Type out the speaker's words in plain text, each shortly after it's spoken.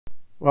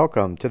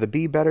Welcome to the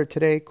Be Better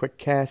Today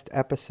Quickcast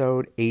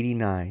episode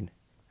 89.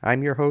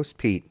 I'm your host,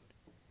 Pete.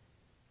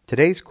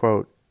 Today's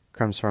quote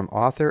comes from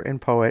author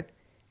and poet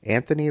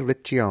Anthony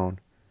Liccione,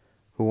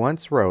 who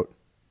once wrote,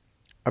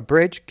 "A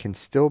bridge can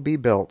still be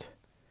built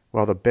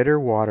while the bitter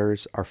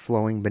waters are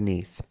flowing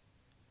beneath."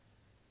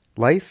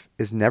 Life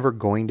is never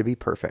going to be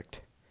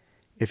perfect.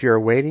 If you're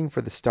waiting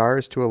for the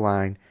stars to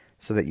align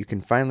so that you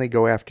can finally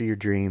go after your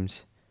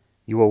dreams,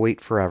 you will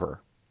wait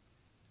forever.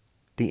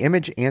 The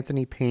image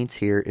Anthony paints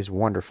here is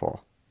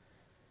wonderful.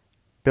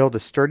 Build a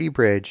sturdy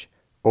bridge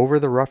over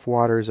the rough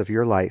waters of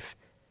your life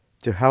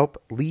to help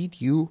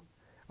lead you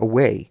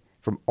away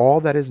from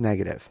all that is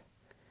negative.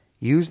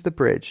 Use the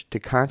bridge to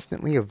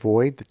constantly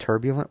avoid the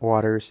turbulent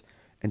waters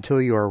until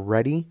you are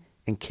ready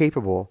and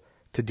capable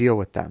to deal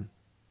with them.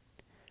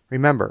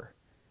 Remember,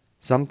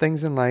 some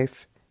things in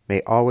life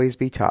may always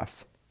be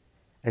tough.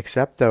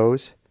 Accept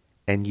those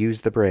and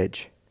use the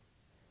bridge.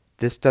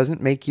 This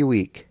doesn't make you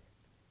weak.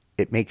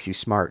 It makes you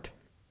smart.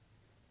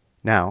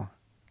 Now,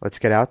 let's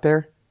get out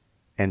there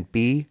and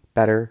be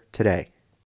better today.